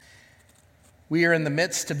We are in the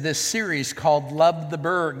midst of this series called Love the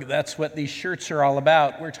Berg. That's what these shirts are all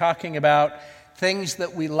about. We're talking about things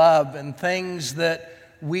that we love and things that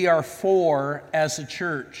we are for as a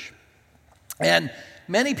church. And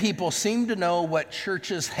many people seem to know what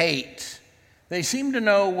churches hate. They seem to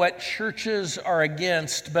know what churches are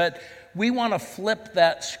against, but we want to flip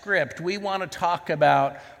that script. We want to talk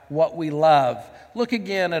about what we love. Look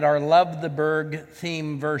again at our Love the Berg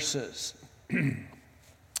theme verses. It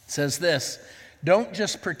says this: don't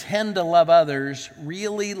just pretend to love others,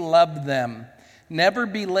 really love them. Never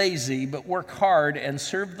be lazy, but work hard and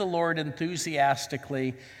serve the Lord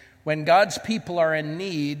enthusiastically. When God's people are in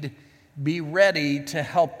need, be ready to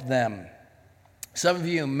help them. Some of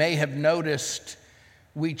you may have noticed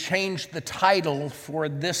we changed the title for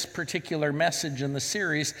this particular message in the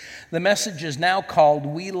series. The message is now called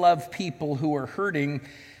We Love People Who Are Hurting,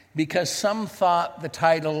 because some thought the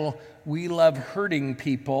title We Love Hurting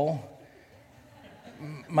People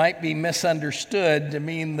might be misunderstood to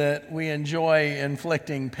mean that we enjoy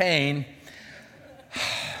inflicting pain.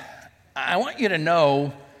 I want you to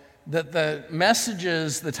know that the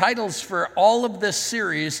messages, the titles for all of this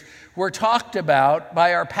series were talked about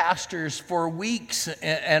by our pastors for weeks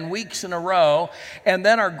and weeks in a row. And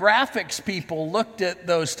then our graphics people looked at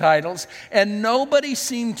those titles and nobody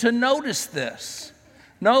seemed to notice this.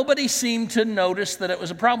 Nobody seemed to notice that it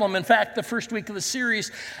was a problem. In fact, the first week of the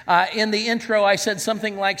series, in the intro, I said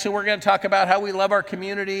something like, so we're going to talk about how we love our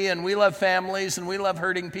community and we love families and we love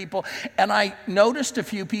hurting people. And I noticed a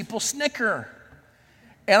few people snicker.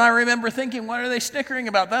 And I remember thinking, what are they snickering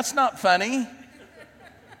about? That's not funny.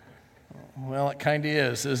 Well, it kind of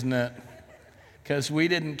is, isn't it? Because we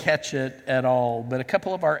didn't catch it at all. But a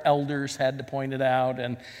couple of our elders had to point it out,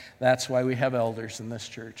 and that's why we have elders in this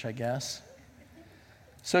church, I guess.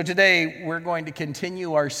 So today, we're going to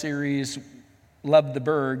continue our series, Love the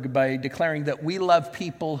Berg, by declaring that we love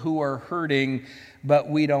people who are hurting, but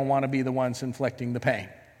we don't want to be the ones inflicting the pain.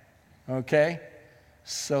 Okay?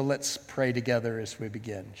 So let's pray together as we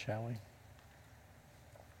begin, shall we?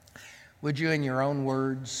 Would you, in your own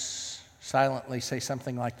words, silently say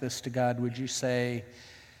something like this to God? Would you say,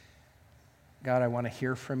 God, I want to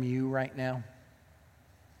hear from you right now.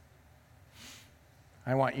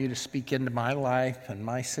 I want you to speak into my life and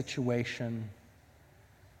my situation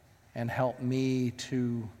and help me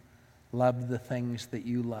to love the things that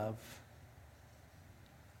you love.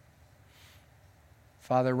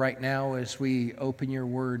 Father, right now as we open your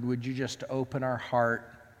word, would you just open our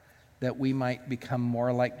heart that we might become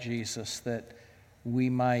more like Jesus, that we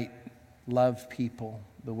might love people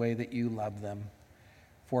the way that you love them.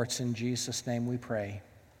 For it's in Jesus' name we pray.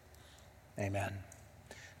 Amen.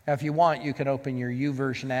 Now, if you want, you can open your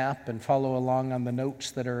YouVersion app and follow along on the notes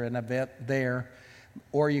that are in event there,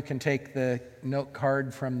 or you can take the note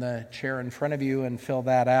card from the chair in front of you and fill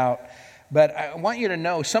that out. But I want you to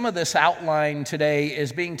know some of this outline today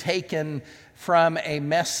is being taken from a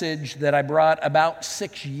message that I brought about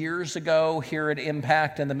 6 years ago here at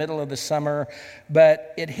Impact in the middle of the summer.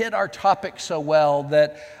 But it hit our topic so well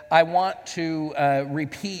that I want to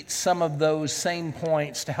repeat some of those same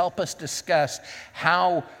points to help us discuss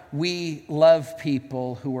how we love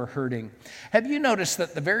people who are hurting. Have you noticed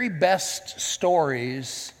that the very best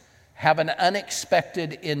stories have an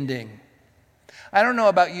unexpected ending? I don't know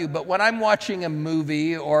about you, but when I'm watching a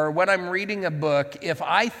movie or when I'm reading a book, if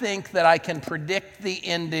I think that I can predict the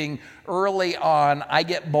ending early on, I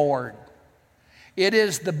get bored. It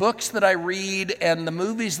is the books that I read and the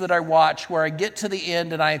movies that I watch where I get to the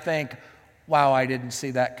end and I think, wow, I didn't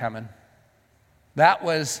see that coming. That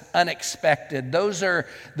was unexpected. Those are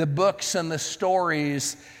the books and the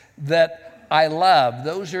stories that I love.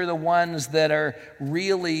 Those are the ones that are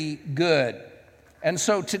really good. And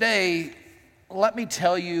so today, let me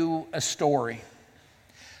tell you a story.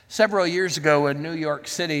 Several years ago in New York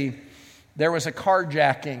City, there was a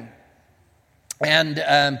carjacking. And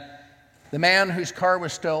the man whose car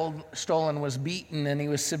was stolen was beaten, and he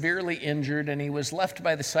was severely injured, and he was left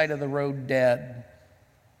by the side of the road dead.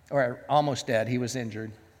 Or almost dead. He was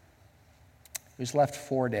injured. He was left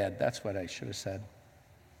for dead. That's what I should have said.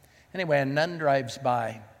 Anyway, a nun drives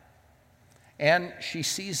by, and she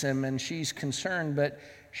sees him, and she's concerned, but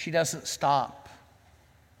she doesn't stop.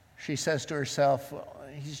 She says to herself, well,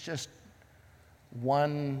 he's just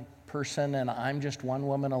one person and I'm just one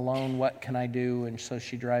woman alone. What can I do? And so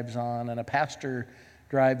she drives on, and a pastor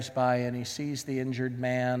drives by and he sees the injured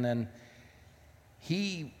man, and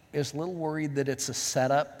he is a little worried that it's a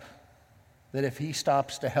setup, that if he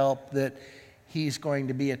stops to help that he's going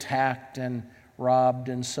to be attacked and robbed.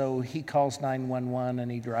 And so he calls 911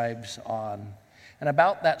 and he drives on. And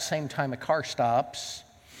about that same time, a car stops.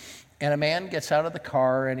 And a man gets out of the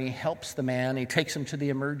car and he helps the man. He takes him to the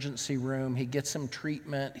emergency room. He gets him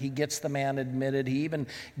treatment. He gets the man admitted. He even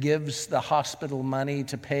gives the hospital money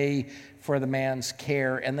to pay for the man's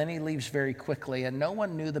care. And then he leaves very quickly. And no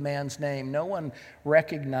one knew the man's name. No one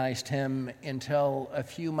recognized him until a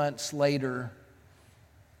few months later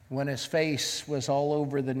when his face was all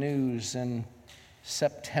over the news in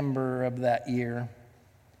September of that year.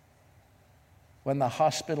 When the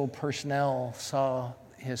hospital personnel saw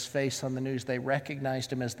his face on the news, they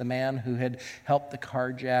recognized him as the man who had helped the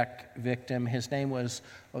carjack victim. His name was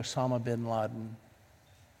Osama bin Laden,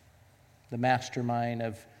 the mastermind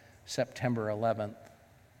of September 11th.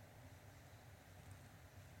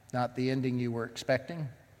 Not the ending you were expecting.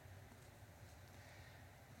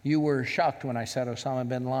 You were shocked when I said Osama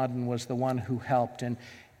bin Laden was the one who helped, and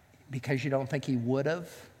because you don't think he would have.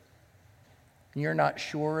 You're not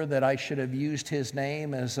sure that I should have used his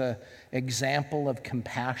name as an example of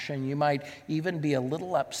compassion. You might even be a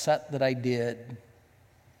little upset that I did.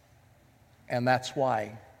 And that's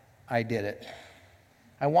why I did it.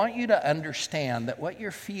 I want you to understand that what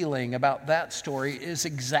you're feeling about that story is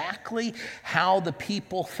exactly how the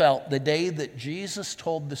people felt the day that Jesus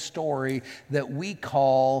told the story that we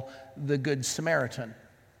call the Good Samaritan.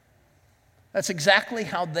 That's exactly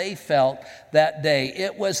how they felt that day.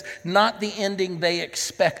 It was not the ending they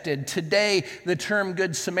expected. Today, the term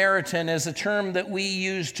Good Samaritan is a term that we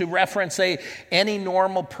use to reference any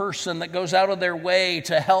normal person that goes out of their way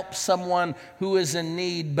to help someone who is in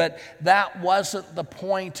need. But that wasn't the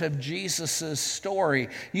point of Jesus' story.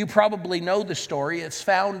 You probably know the story. It's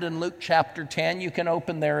found in Luke chapter 10. You can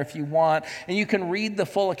open there if you want, and you can read the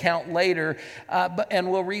full account later,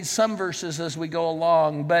 and we'll read some verses as we go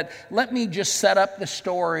along. But let me just set up the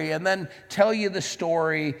story and then tell you the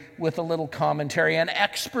story with a little commentary. An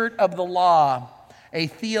expert of the law, a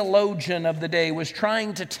theologian of the day, was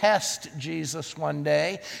trying to test Jesus one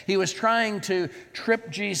day. He was trying to trip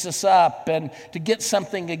Jesus up and to get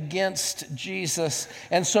something against Jesus.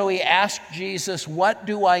 And so he asked Jesus, "What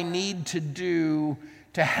do I need to do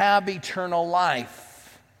to have eternal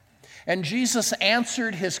life?" And Jesus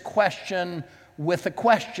answered his question with a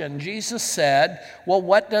question. Jesus said, "Well,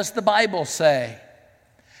 what does the Bible say?"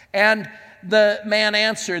 And the man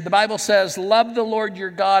answered, the Bible says, "Love the Lord your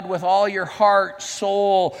God with all your heart,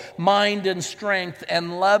 soul, mind, and strength,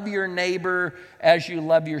 and love your neighbor as you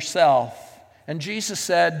love yourself." And Jesus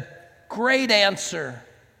said, "Great answer.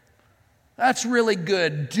 That's really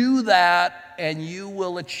good. Do that and you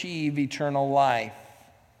will achieve eternal life."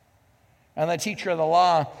 And the teacher of the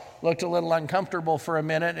law looked a little uncomfortable for a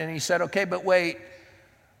minute, and he said, "Okay, but wait,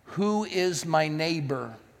 who is my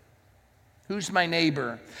neighbor? Who's my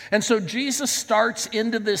neighbor?" And so Jesus starts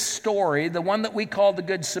into this story, the one that we call the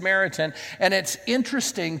Good Samaritan, and it's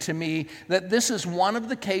interesting to me that this is one of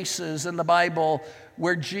the cases in the Bible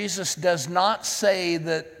where Jesus does not say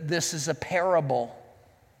that this is a parable.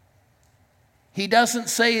 He doesn't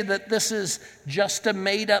say that this is just a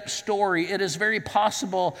made-up story. It is very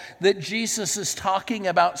possible that Jesus is talking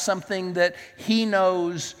about something that he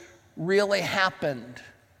knows really happened,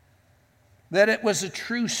 that it was a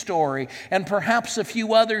true story. And perhaps a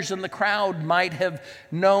few others in the crowd might have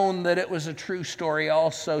known that it was a true story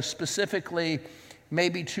also. Specifically,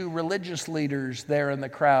 maybe two religious leaders there in the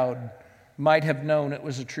crowd might have known it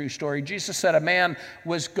was a true story. Jesus said a man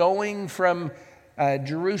was going from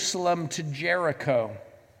Jerusalem to Jericho.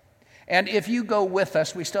 And if you go with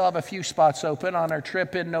us, we still have a few spots open on our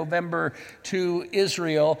trip in November to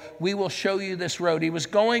Israel. We will show you this road. He was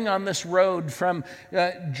going on this road from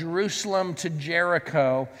Jerusalem to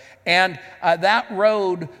Jericho. And that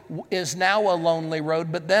road is now a lonely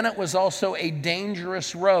road, but then it was also a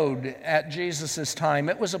dangerous road at Jesus' time.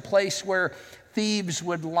 It was a place where thieves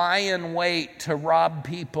would lie in wait to rob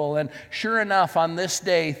people. And sure enough, on this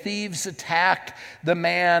day, thieves attack the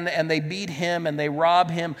man and they beat him and they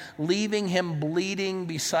rob him, leaving him bleeding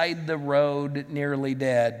beside the road, nearly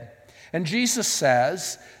dead. And Jesus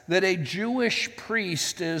says that a Jewish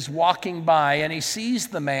priest is walking by and he sees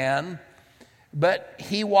the man, but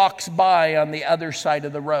he walks by on the other side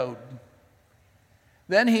of the road.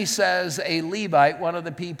 Then he says a Levite, one of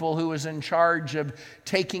the people who was in charge of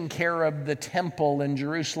taking care of the temple in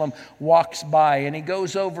Jerusalem, walks by, and he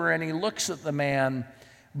goes over and he looks at the man,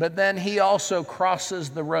 but then he also crosses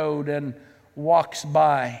the road and walks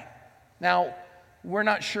by. Now, we're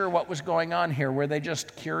not sure what was going on here. Were they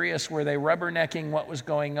just curious? Were they rubbernecking what was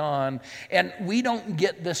going on? And we don't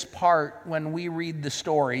get this part when we read the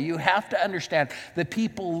story. You have to understand the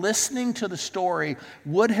people listening to the story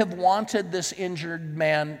would have wanted this injured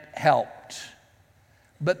man helped,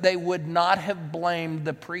 but they would not have blamed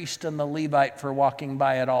the priest and the Levite for walking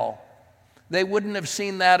by at all. They wouldn't have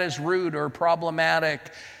seen that as rude or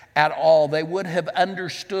problematic at all. They would have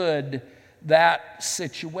understood that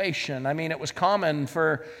situation. I mean, it was common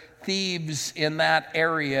for thieves in that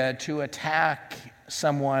area to attack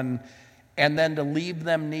someone and then to leave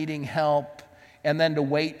them needing help and then to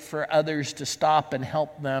wait for others to stop and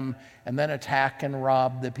help them and then attack and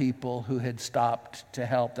rob the people who had stopped to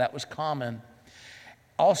help. That was common.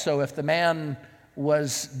 Also, if the man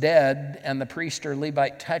was dead and the priest or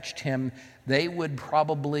Levite touched him, they would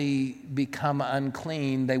probably become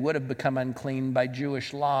unclean. They would have become unclean by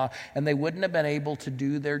Jewish law, and they wouldn't have been able to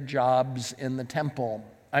do their jobs in the temple.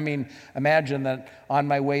 I mean, imagine that on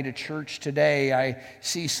my way to church today, I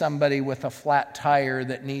see somebody with a flat tire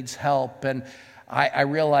that needs help, and I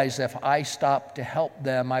realize if I stopped to help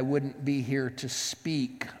them, I wouldn't be here to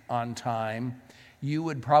speak on time. You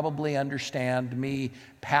would probably understand me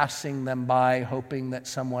passing them by, hoping that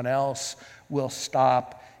someone else will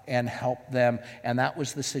stop and help them. And that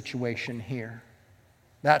was the situation here.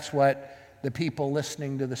 That's what the people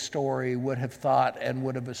listening to the story would have thought and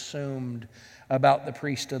would have assumed about the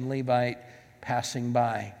priest and Levite passing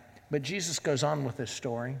by. But Jesus goes on with this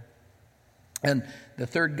story. And the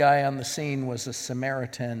third guy on the scene was a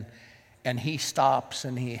Samaritan, and he stops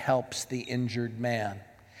and he helps the injured man.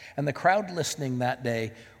 And the crowd listening that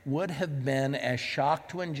day would have been as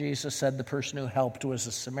shocked when Jesus said the person who helped was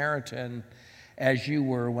a Samaritan as you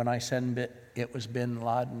were when I said it was bin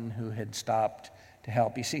Laden who had stopped to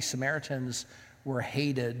help. You see, Samaritans were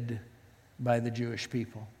hated by the Jewish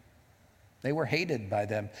people. They were hated by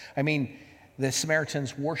them. I mean, the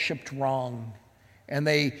Samaritans worshiped wrong, and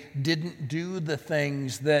they didn't do the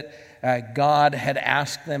things that God had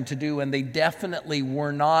asked them to do, and they definitely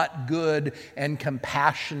were not good and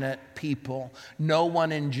compassionate people. No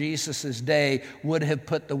one in Jesus' day would have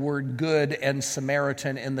put the word good and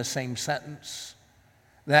Samaritan in the same sentence.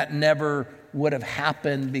 That never would have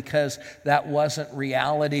happened because that wasn't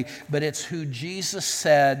reality, but it's who Jesus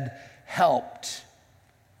said helped.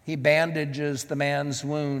 He bandages the man's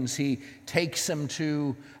wounds. He takes him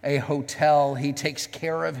to a hotel. He takes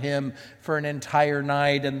care of him for an entire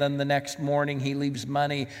night. And then the next morning, he leaves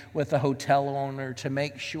money with the hotel owner to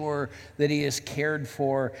make sure that he is cared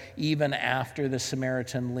for even after the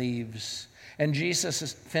Samaritan leaves. And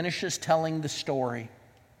Jesus finishes telling the story.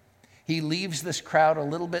 He leaves this crowd a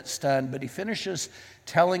little bit stunned, but he finishes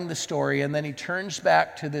telling the story. And then he turns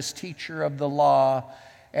back to this teacher of the law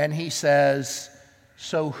and he says,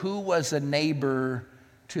 "So who was a neighbor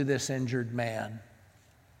to this injured man?"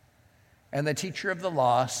 And the teacher of the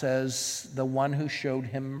law says, "The one who showed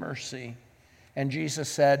him mercy." And Jesus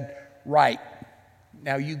said, "Right.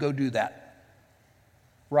 Now you go do that."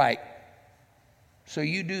 Right. So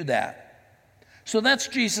you do that. So that's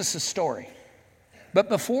Jesus' story. But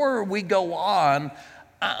before we go on,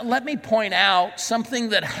 let me point out something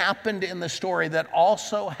that happened in the story that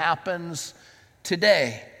also happens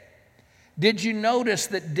today. Did you notice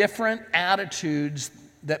that different attitudes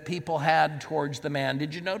that people had towards the man?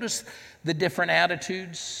 Did you notice the different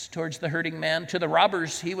attitudes towards the hurting man? To the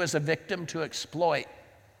robbers, he was a victim to exploit.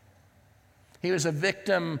 He was a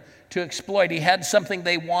victim to exploit. He had something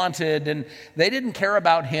they wanted, and they didn't care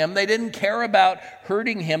about him. They didn't care about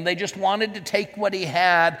hurting him. They just wanted to take what he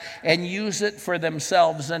had and use it for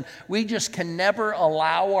themselves. And we just can never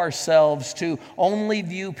allow ourselves to only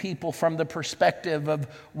view people from the perspective of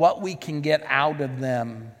what we can get out of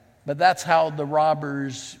them. But that's how the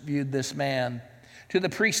robbers viewed this man. To the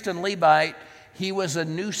priest and Levite, he was a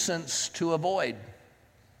nuisance to avoid.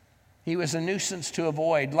 He was a nuisance to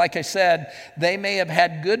avoid. Like I said, they may have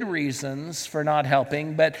had good reasons for not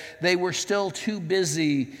helping, but they were still too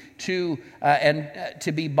busy to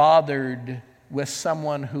be bothered with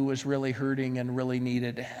someone who was really hurting and really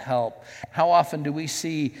needed help. How often do we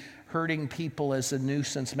see hurting people as a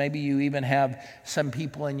nuisance? Maybe you even have some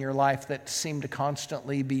people in your life that seem to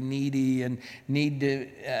constantly be needy and need to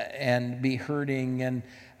and be hurting, and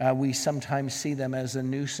we sometimes see them as a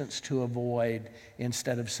nuisance to avoid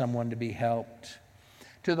instead of someone to be helped.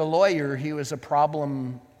 To the lawyer, he was a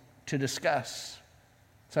problem to discuss.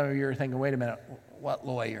 Some of you are thinking, wait a minute, what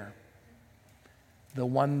lawyer? The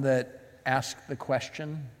one that asked the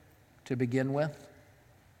question to begin with?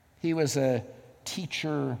 He was a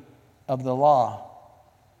teacher of the law,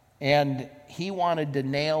 and he wanted to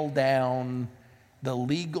nail down the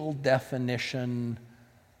legal definition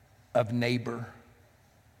of neighbor.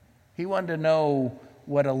 He wanted to know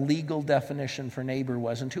what a legal definition for neighbor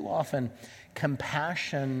was. And too often,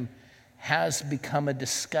 compassion has become a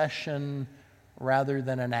discussion rather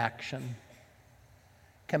than an action.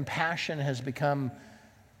 Compassion has become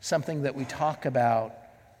something that we talk about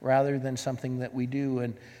rather than something that we do.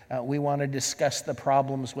 And we want to discuss the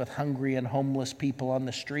problems with hungry and homeless people on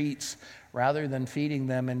the streets rather than feeding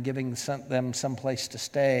them and giving them some place to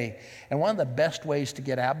stay. And one of the best ways to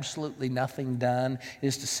get absolutely nothing done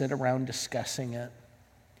is to sit around discussing it.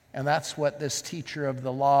 And that's what this teacher of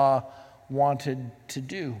the law wanted to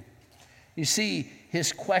do. You see,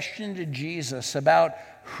 his question to Jesus about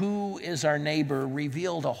who is our neighbor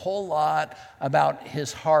revealed a whole lot about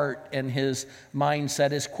his heart and his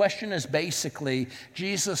mindset. His question is basically,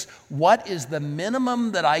 Jesus, what is the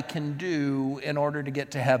minimum that I can do in order to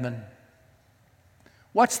get to heaven?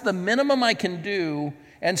 What's the minimum I can do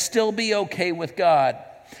and still be okay with God?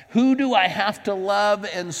 Who do I have to love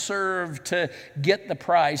and serve to get the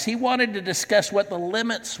prize? He wanted to discuss what the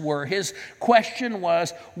limits were. His question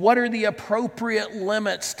was, what are the appropriate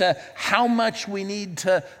limits to how much we need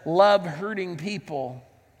to love hurting people?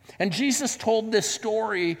 And Jesus told this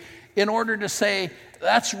story in order to say,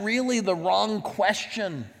 that's really the wrong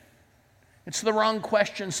question. It's the wrong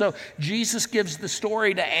question. So Jesus gives the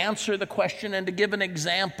story to answer the question and to give an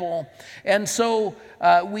example. And so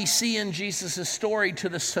we see in Jesus' story to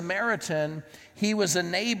the Samaritan, he was a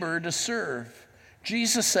neighbor to serve.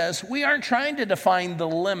 Jesus says, we aren't trying to define the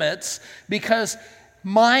limits because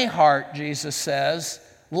my heart, Jesus says,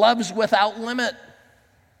 loves without limit.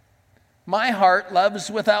 My heart loves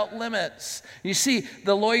without limits. You see,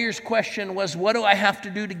 the lawyer's question was, what do I have to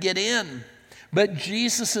do to get in? But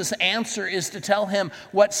Jesus' answer is to tell him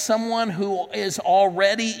what someone who is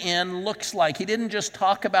already in looks like. He didn't just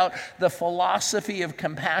talk about the philosophy of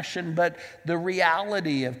compassion, but the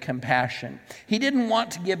reality of compassion. He didn't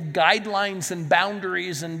want to give guidelines and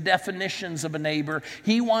boundaries and definitions of a neighbor.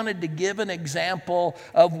 He wanted to give an example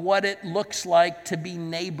of what it looks like to be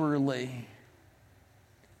neighborly.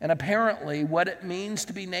 And apparently, what it means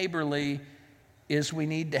to be neighborly is we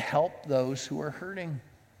need to help those who are hurting.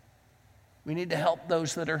 We need to help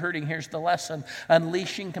those that are hurting. Here's the lesson.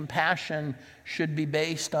 Unleashing compassion should be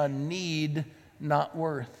based on need, not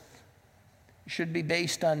worth. It should be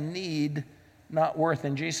based on need, not worth.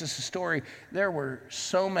 In Jesus' story, there were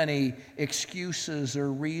so many excuses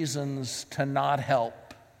or reasons to not help.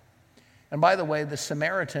 And by the way, the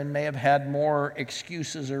Samaritan may have had more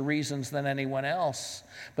excuses or reasons than anyone else.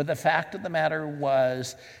 But the fact of the matter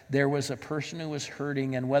was, there was a person who was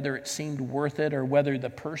hurting, and whether it seemed worth it or whether the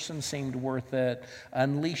person seemed worth it,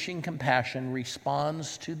 unleashing compassion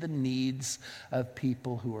responds to the needs of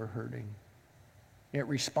people who are hurting. It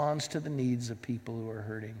responds to the needs of people who are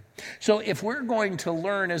hurting. So if we're going to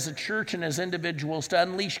learn as a church and as individuals to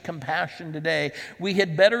unleash compassion today, we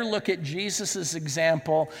had better look at Jesus'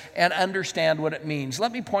 example and understand what it means.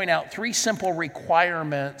 Let me point out 3 simple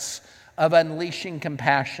requirements of unleashing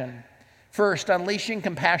compassion. First, unleashing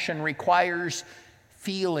compassion requires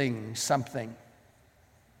feeling something.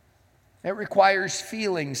 It requires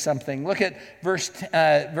feeling something. Look at verse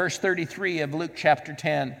 33 of Luke chapter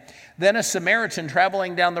 10. Then a Samaritan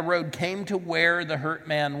traveling down the road came to where the hurt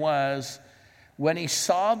man was. When he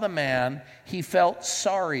saw the man, he felt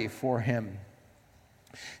sorry for him.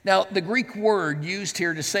 Now, the Greek word used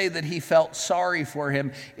here to say that he felt sorry for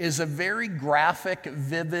him is a very graphic,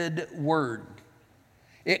 vivid word.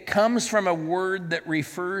 It comes from a word that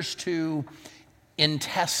refers to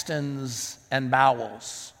intestines and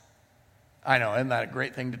bowels. I know, isn't that a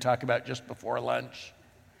great thing to talk about just before lunch?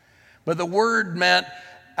 But the word meant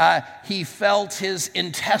he felt his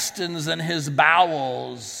intestines and his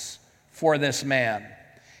bowels for this man.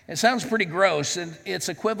 It sounds pretty gross, and it's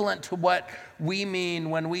equivalent to what we mean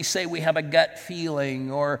when we say we have a gut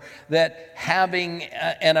feeling, or that having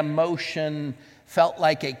an emotion felt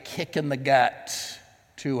like a kick in the gut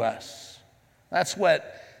to us. That's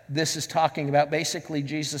what this is talking about. Basically,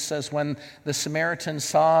 Jesus says when the Samaritan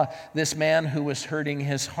saw this man who was hurting,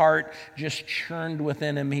 his heart just churned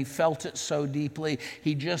within him. He felt it so deeply,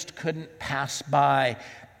 he just couldn't pass by.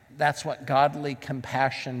 That's what godly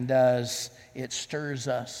compassion does. It stirs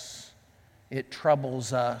us. It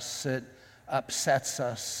troubles us. It upsets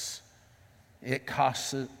us. It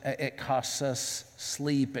costs us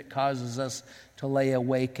sleep. It causes us to lay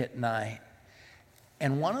awake at night.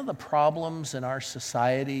 And one of the problems in our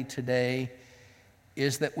society today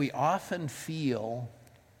is that we often feel,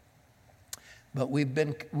 but we've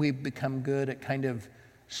become good at kind of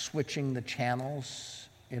switching the channels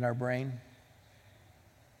in our brain.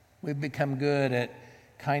 We've become good at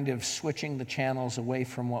kind of switching the channels away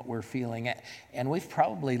from what we're feeling. And we've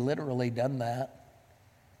probably literally done that.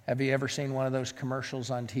 Have you ever seen one of those commercials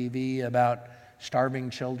on TV about starving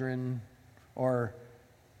children or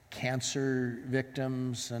cancer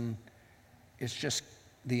victims? And it's just,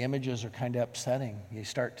 the images are kind of upsetting. You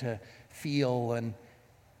start to feel, and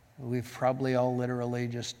We've probably all literally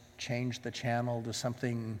just changed the channel to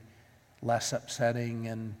something less upsetting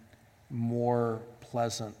and more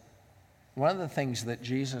pleasant. One of the things that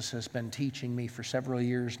Jesus has been teaching me for several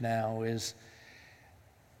years now is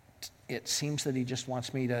it seems that he just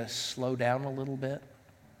wants me to slow down a little bit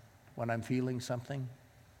when I'm feeling something.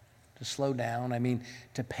 To slow down, I mean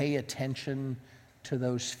to pay attention to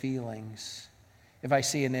those feelings. If I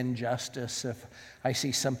see an injustice, if I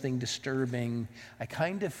see something disturbing, I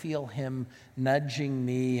kind of feel him nudging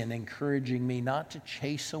me and encouraging me not to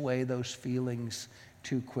chase away those feelings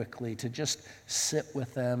too quickly, to just sit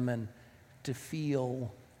with them and to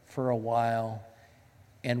feel for a while.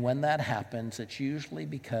 And when that happens, it's usually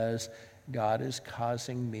because God is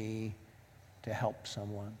causing me to help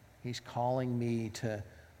someone. He's calling me to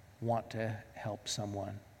want to help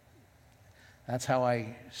someone. That's how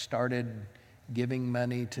I started giving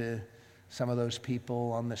money to some of those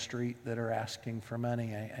people on the street that are asking for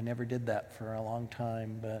money. I never did that for a long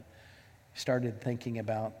time, but started thinking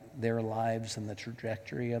about their lives and the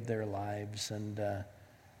trajectory of their lives, and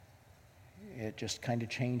it just kind of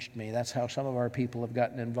changed me. That's how some of our people have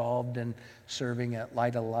gotten involved in serving at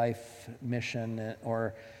Light of Life mission,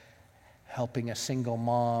 or helping a single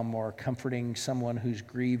mom, or comforting someone who's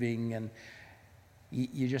grieving. And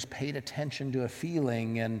you just paid attention to a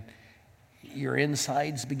feeling, and your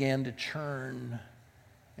insides began to churn,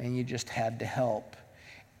 and you just had to help.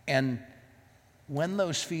 And when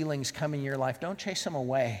those feelings come in your life, don't chase them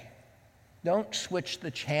away. Don't switch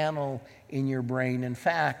the channel in your brain. In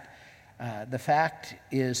fact, the fact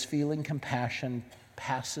is, feeling compassion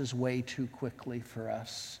passes way too quickly for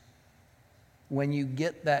us. When you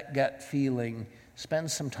get that gut feeling, spend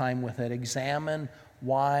some time with it. Examine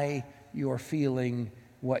why you're feeling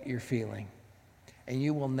what you're feeling. And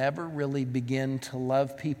you will never really begin to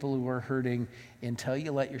love people who are hurting until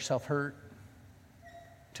you let yourself hurt,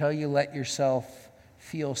 until you let yourself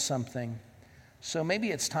feel something. So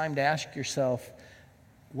maybe it's time to ask yourself,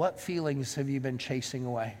 what feelings have you been chasing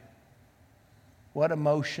away? What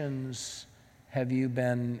emotions have you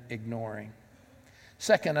been ignoring?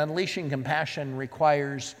 Second, unleashing compassion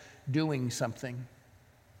requires doing something.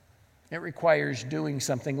 It requires doing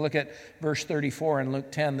something. Look at verse 34 in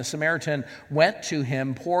Luke 10. The Samaritan went to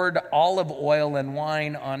him, poured olive oil and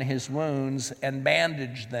wine on his wounds, and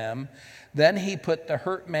bandaged them. Then he put the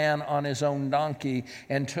hurt man on his own donkey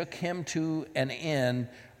and took him to an inn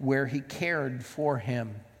where he cared for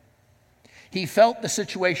him. He felt the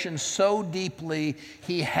situation so deeply,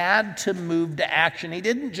 he had to move to action. He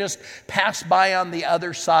didn't just pass by on the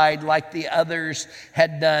other side like the others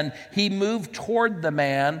had done. He moved toward the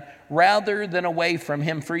man rather than away from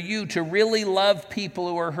him. For you to really love people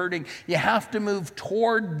who are hurting, you have to move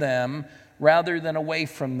toward them rather than away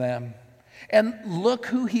from them. And look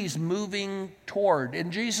who he's moving toward. In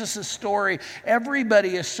Jesus' story,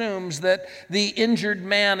 everybody assumes that the injured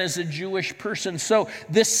man is a Jewish person. So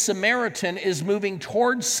this Samaritan is moving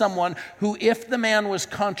towards someone who, if the man was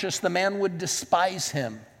conscious, the man would despise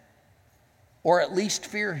him, or at least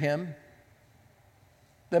fear him.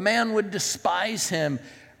 The man would despise him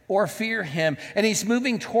or fear him. And he's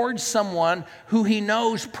moving towards someone who he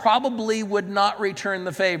knows probably would not return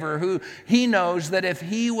the favor, who he knows that if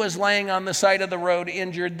he was laying on the side of the road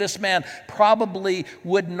injured, this man probably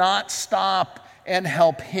would not stop and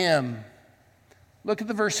help him. Look at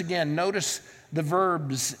the verse again. Notice the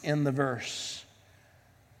verbs in the verse.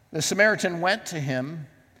 The Samaritan went to him,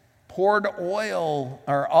 poured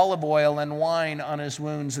olive oil and wine on his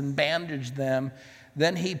wounds, and bandaged them.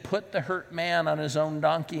 Then he put the hurt man on his own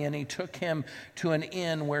donkey, and he took him to an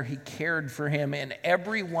inn where he cared for him. In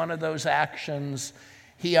every one of those actions,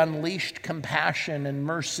 he unleashed compassion and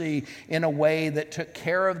mercy in a way that took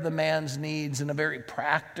care of the man's needs in a very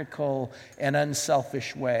practical and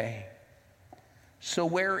unselfish way. So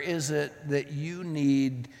where is it that you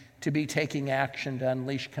need to be taking action to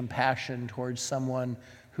unleash compassion towards someone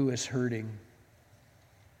who is hurting?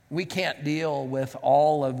 We can't deal with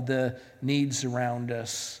all of the needs around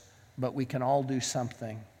us, but we can all do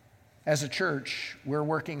something. As a church, we're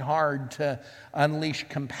working hard to unleash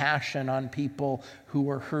compassion on people who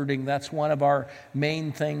are hurting. That's one of our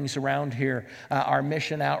main things around here. Our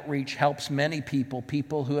mission outreach helps many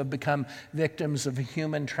people who have become victims of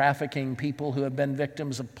human trafficking, people who have been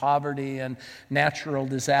victims of poverty and natural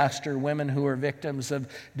disaster, women who are victims of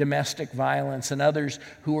domestic violence, and others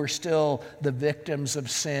who are still the victims of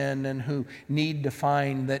sin and who need to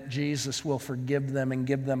find that Jesus will forgive them and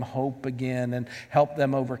give them hope again and help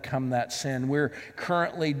them overcome that sin. We're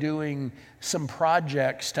currently doing some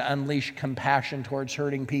projects to unleash compassion towards towards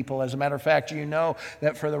hurting people. As a matter of fact, you know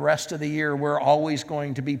that for the rest of the year, we're always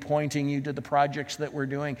going to be pointing you to the projects that we're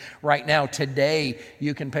doing right now. Today,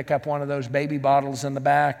 you can pick up one of those baby bottles in the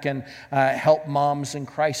back and help moms in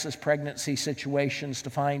crisis pregnancy situations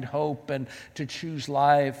to find hope and to choose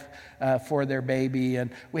life for their baby.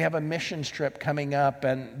 And we have a missions trip coming up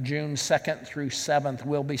on June 2nd through 7th.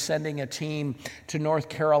 We'll be sending a team to North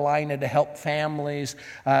Carolina to help families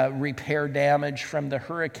repair damage from the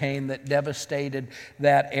hurricane that devastated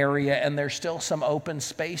that area. And there's still some open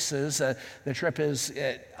spaces. The trip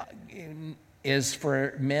is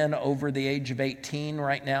for men over the age of 18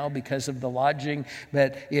 right now because of the lodging.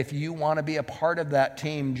 But if you want to be a part of that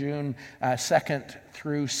team, June 2nd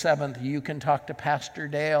through 7th, you can talk to Pastor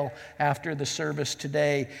Dale after the service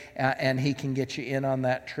today, and he can get you in on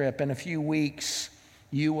that trip. In a few weeks,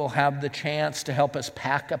 you will have the chance to help us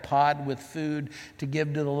pack a pod with food to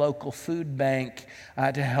give to the local food bank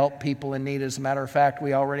to help people in need. As a matter of fact,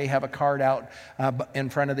 we already have a card out in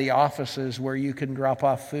front of the offices where you can drop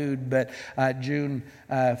off food. But June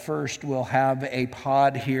 1st, we'll have a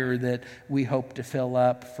pod here that we hope to fill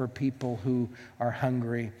up for people who are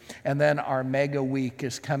hungry. And then our Mega Week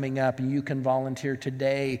is coming up, and you can volunteer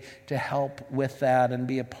today to help with that and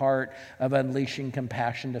be a part of unleashing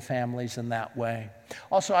compassion to families in that way.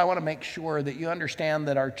 Also, I want to make sure that you understand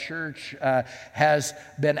that our church has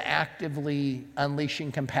been actively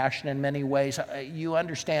unleashing compassion in many ways. You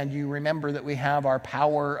remember that we have our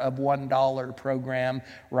Power of $1 program,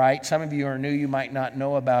 right? Some of you are new, you might not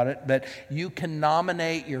know about it, but you can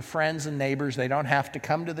nominate your friends and neighbors. They don't have to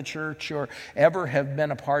come to the church or ever have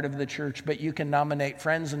been a part of the church, but you can nominate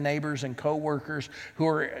friends and neighbors and co-workers who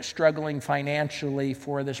are struggling financially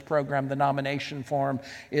for this program. The nomination form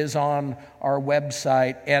is on our website.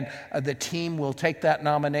 And the team will take that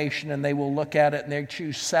nomination and they will look at it, and they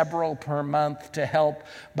choose several per month to help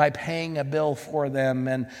by paying a bill for them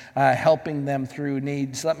and helping them through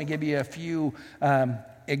needs. Let me give you a few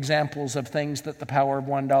examples of things that the Power of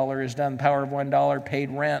 $1 has done. The Power of $1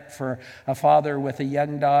 paid rent for a father with a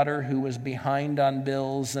young daughter who was behind on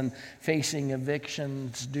bills and facing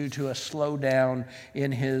evictions due to a slowdown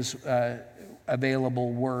in his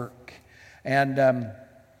available work. And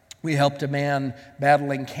we helped a man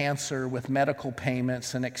battling cancer with medical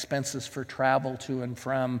payments and expenses for travel to and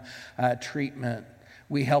from treatment.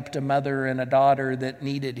 We helped a mother and a daughter that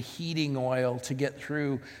needed heating oil to get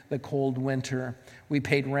through the cold winter. We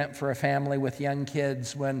paid rent for a family with young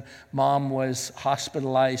kids when mom was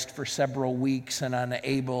hospitalized for several weeks and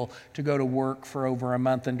unable to go to work for over a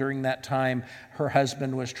month. And during that time, her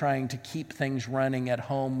husband was trying to keep things running at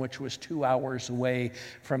home, which was 2 hours away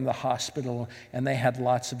from the hospital. And they had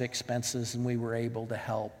lots of expenses, and we were able to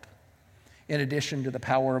help. In addition to the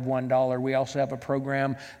Power of $1, we also have a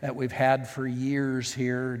program that we've had for years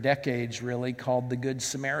here, decades really, called the Good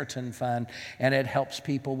Samaritan Fund. And it helps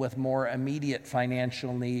people with more immediate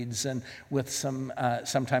financial needs and with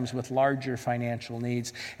sometimes with larger financial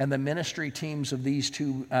needs. And the ministry teams of these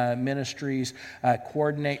two ministries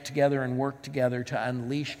coordinate together and work together to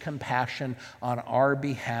unleash compassion on our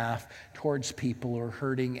behalf towards people who are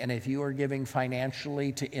hurting. And if you are giving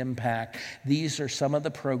financially to Impact, these are some of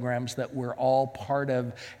the programs that we're all part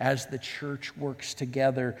of as the church works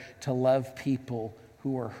together to love people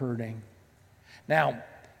who are hurting. Now,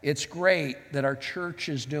 it's great that our church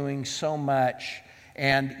is doing so much,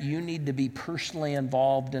 and you need to be personally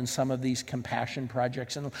involved in some of these compassion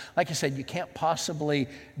projects. And like I said, you can't possibly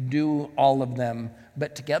do all of them,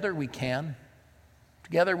 but together we can.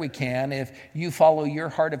 Together we can. If you follow your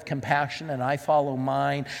heart of compassion and I follow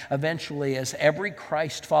mine, eventually, as every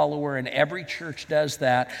Christ follower and every church does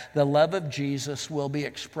that, the love of Jesus will be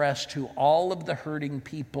expressed to all of the hurting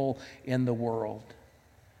people in the world.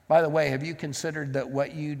 By the way, have you considered that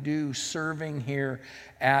what you do serving here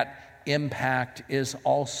at Impact is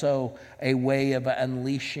also a way of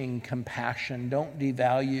unleashing compassion? Don't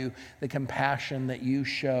devalue the compassion that you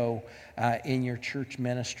show in your church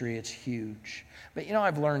ministry. It's huge. But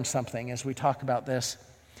I've learned something as we talk about this.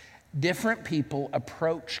 Different people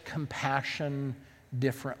approach compassion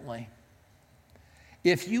differently.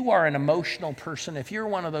 If you are an emotional person, if you're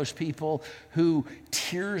one of those people who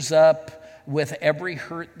tears up with every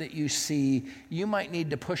hurt that you see, you might need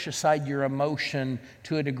to push aside your emotion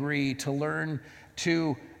to a degree to learn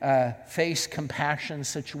to face compassion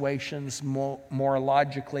situations more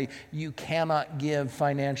logically. You cannot give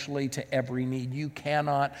financially to every need. You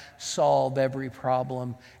cannot solve every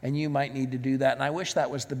problem, and you might need to do that. And I wish that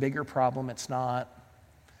was the bigger problem. It's not.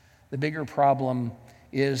 The bigger problem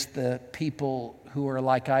is the people who are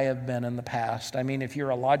like I have been in the past. I mean, if you're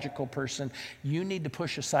a logical person, you need to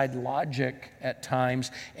push aside logic at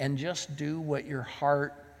times and just do what your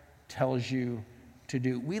heart tells you to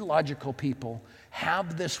do. We logical people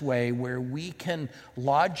have this way where we can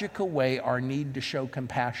logic away our need to show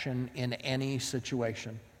compassion in any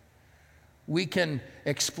situation. We can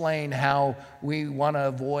explain how we want to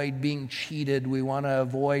avoid being cheated, we want to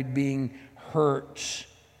avoid being hurt.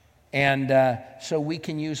 And so we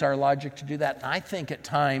can use our logic to do that. And I think at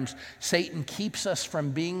times Satan keeps us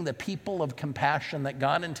from being the people of compassion that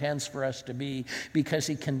God intends for us to be, because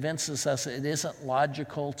he convinces us it isn't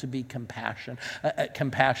logical to be compassionate.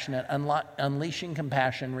 Unleashing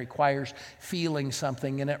compassion requires feeling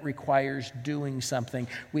something, and it requires doing something.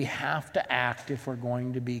 We have to act if we're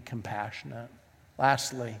going to be compassionate.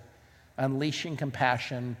 Lastly, unleashing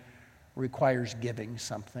compassion requires giving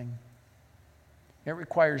something. It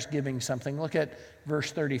requires giving something. Look at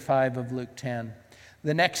verse 35 of Luke 10.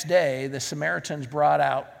 The next day, the Samaritan brought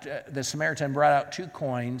out 2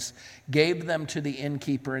 coins, gave them to the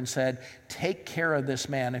innkeeper, and said, "Take care of this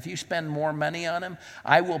man. If you spend more money on him,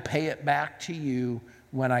 I will pay it back to you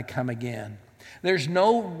when I come again." There's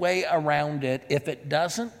no way around it. If it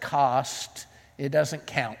doesn't cost, it doesn't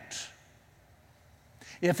count.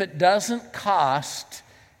 If it doesn't cost,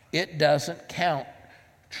 it doesn't count.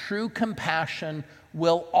 True compassion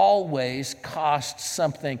will always cost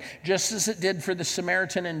something. Just as it did for the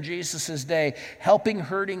Samaritan in Jesus' day, helping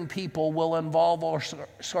hurting people will involve all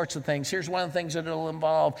sorts of things. Here's one of the things that it'll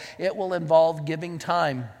involve. It will involve giving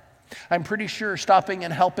time. I'm pretty sure stopping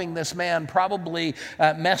and helping this man probably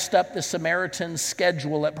messed up the Samaritan's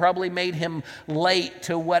schedule. It probably made him late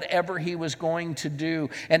to whatever he was going to do.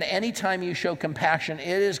 And anytime you show compassion, it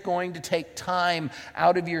is going to take time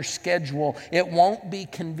out of your schedule. It won't be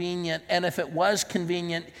convenient. And if it was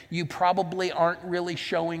convenient, you probably aren't really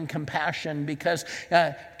showing compassion, because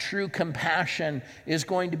true compassion is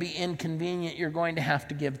going to be inconvenient. You're going to have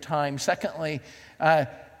to give time. Secondly,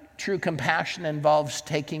 true compassion involves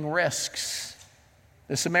taking risks.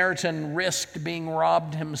 The Samaritan risked being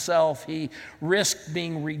robbed himself. He risked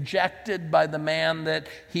being rejected by the man that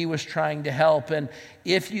he was trying to help. And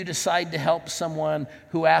if you decide to help someone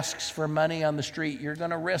who asks for money on the street, you're going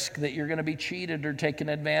to risk that you're going to be cheated or taken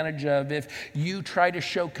advantage of. If you try to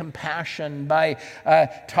show compassion by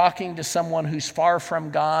talking to someone who's far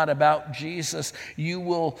from God about Jesus, you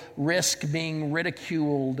will risk being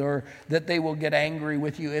ridiculed or that they will get angry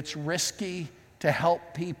with you. It's risky to help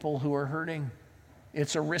people who are hurting.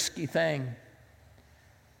 It's a risky thing.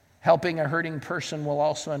 Helping a hurting person will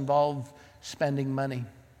also involve spending money.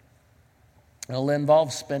 It'll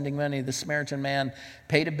involve spending money. The Samaritan man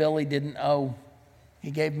paid a bill he didn't owe. He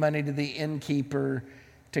gave money to the innkeeper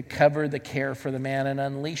to cover the care for the man. And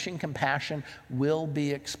unleashing compassion will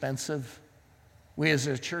be expensive. We as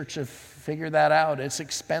a church have figured that out. It's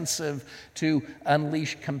expensive to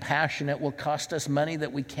unleash compassion. It will cost us money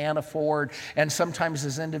that we can't afford. And sometimes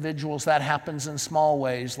as individuals, that happens in small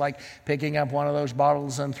ways, like picking up one of those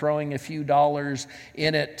bottles and throwing a few dollars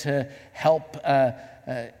in it to help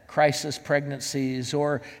crisis pregnancies,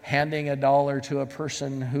 or handing $1 to a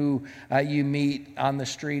person who you meet on the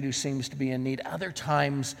street who seems to be in need. Other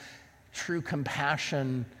times, true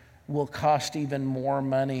compassion will cost even more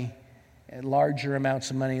money, larger amounts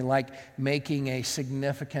of money, like making a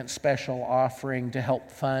significant special offering to help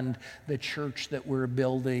fund the church that we're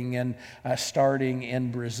building and starting in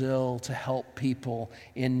Brazil to help people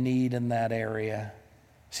in need in that area.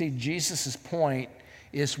 See, Jesus' point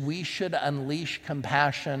is we should unleash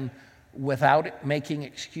compassion without making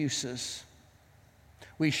excuses.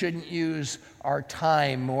 We shouldn't use our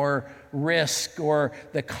time or risk or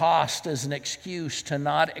the cost as an excuse to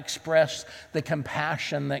not express the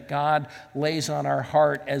compassion that God lays on our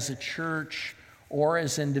heart as a church or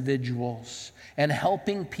as individuals. And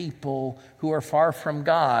helping people who are far from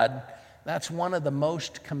God, that's one of the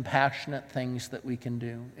most compassionate things that we can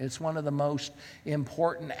do. It's one of the most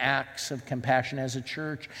important acts of compassion as a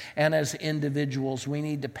church and as individuals. We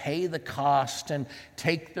need to pay the cost and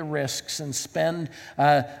take the risks and spend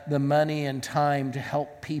the money and time to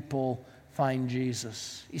help people find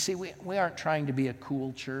Jesus. You see, we aren't trying to be a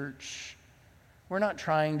cool church. We're not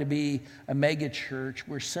trying to be a mega church.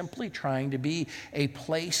 We're simply trying to be a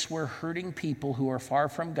place where hurting people who are far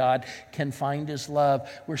from God can find His love.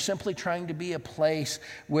 We're simply trying to be a place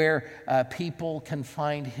where people can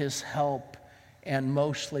find His help and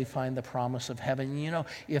mostly find the promise of heaven. You know,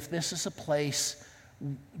 if this is a place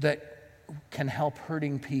that can help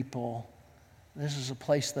hurting people, this is a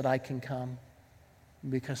place that I can come,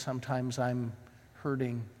 because sometimes I'm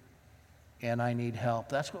hurting and I need help.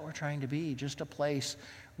 That's what we're trying to be, just a place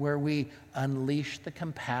where we unleash the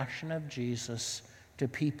compassion of Jesus to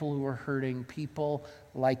people who are hurting, people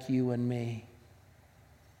like you and me.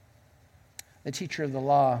 The teacher of the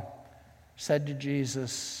law said to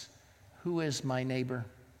Jesus, "Who is my neighbor?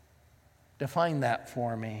 Define that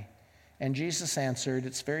for me." And Jesus answered,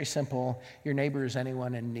 it's very simple, your neighbor is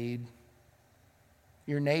anyone in need.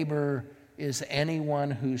 Your neighbor is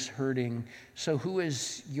anyone who's hurting. So who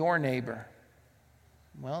is your neighbor?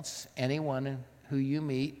 Well, it's anyone who you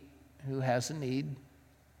meet who has a need.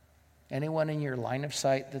 Anyone in your line of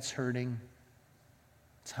sight that's hurting.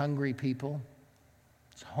 It's hungry people.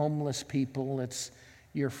 It's homeless people. It's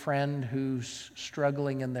your friend who's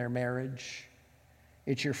struggling in their marriage.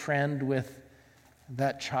 It's your friend with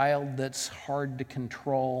that child that's hard to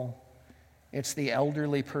control. It's the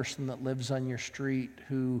elderly person that lives on your street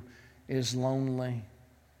who is lonely.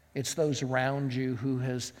 It's those around you who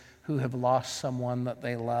have lost someone that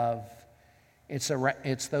they love.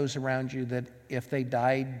 It's those around you that if they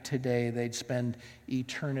died today, they'd spend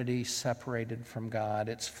eternity separated from God.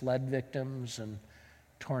 It's flood victims and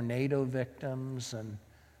tornado victims and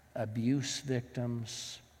abuse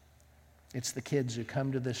victims. It's the kids who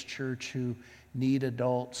come to this church who need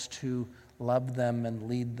adults to love them and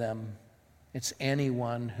lead them. It's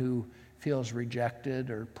anyone who feels rejected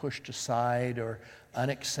or pushed aside or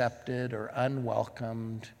unaccepted or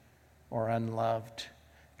unwelcomed or unloved.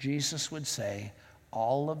 Jesus would say,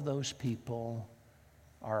 all of those people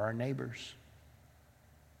are our neighbors.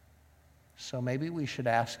 So maybe we should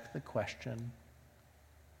ask the question,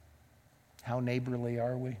 how neighborly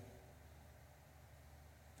are we?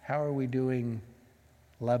 How are we doing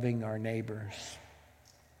loving our neighbors?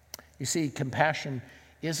 You see, compassion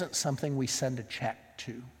isn't something we send a check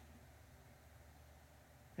to.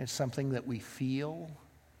 It's something that we feel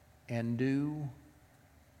and do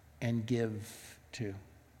and give to.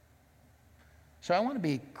 So I want to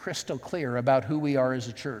be crystal clear about who we are as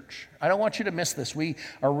a church. I don't want you to miss this. We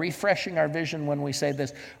are refreshing our vision when we say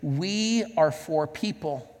this. We are for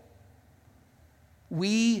people.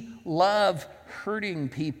 We love hurting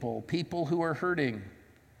people, people who are hurting.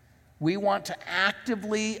 We want to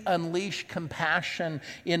actively unleash compassion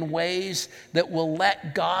in ways that will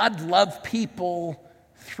let God love people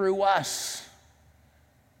through us.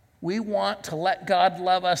 We want to let God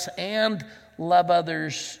love us and love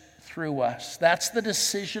others through us. That's the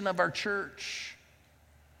decision of our church.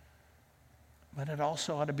 But it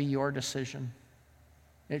also ought to be your decision.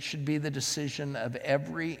 It should be the decision of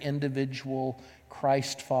every individual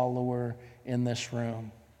Christ follower in this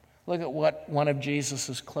room. Look at what one of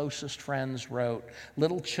Jesus' closest friends wrote.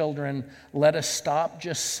 Little children, let us stop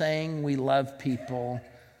just saying we love people.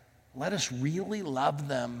 Let us really love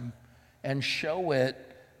them and show it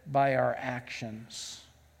by our actions.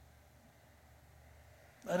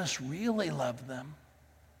 Let us really love them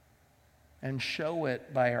and show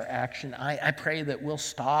it by our action. I pray that we'll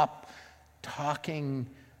stop talking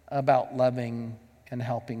about loving and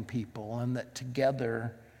helping people, and that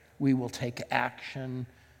together we will take action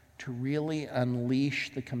to really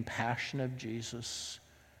unleash the compassion of Jesus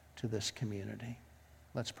to this community.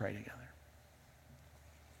 Let's pray together.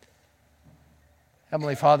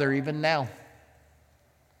 Heavenly Father, even now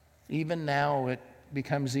it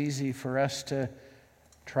becomes easy for us to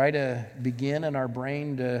try to begin in our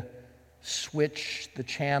brain to switch the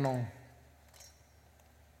channel,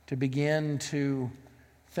 to begin to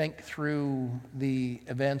think through the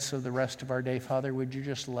events of the rest of our day. Father, would you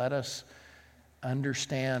just let us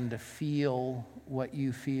understand, to feel what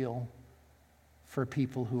you feel for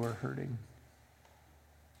people who are hurting?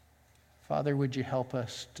 Father, would you help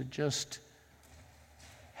us to just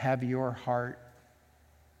have your heart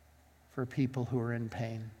for people who are in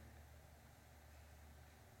pain?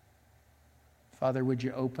 Father, would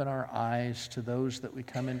you open our eyes to those that we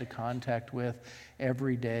come into contact with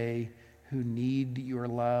every day who need your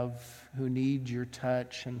love, who need your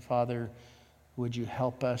touch? And Father, would you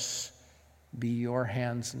help us be your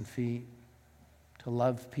hands and feet to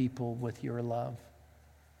love people with your love?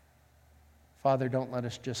 Father, don't let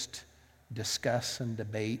us just discuss and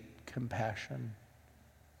debate compassion.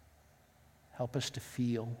 Help us to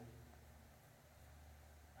feel.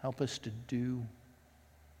 Help us to do.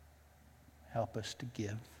 Help us to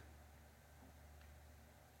give.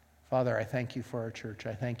 Father, I thank you for our church.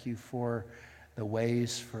 I thank you for the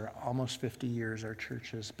ways for almost 50 years our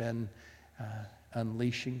church has been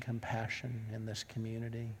unleashing compassion in this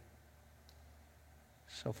community.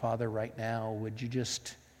 So, Father, right now, would you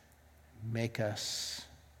just make us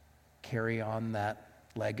carry on that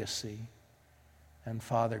legacy? And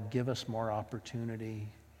Father, give us more opportunity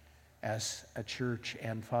as a church.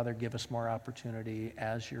 And Father, give us more opportunity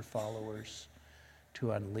as your followers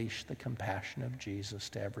to unleash the compassion of Jesus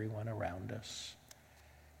to everyone around us.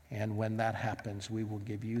 And when that happens, we will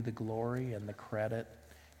give you the glory and the credit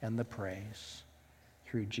and the praise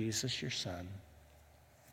through Jesus, your Son.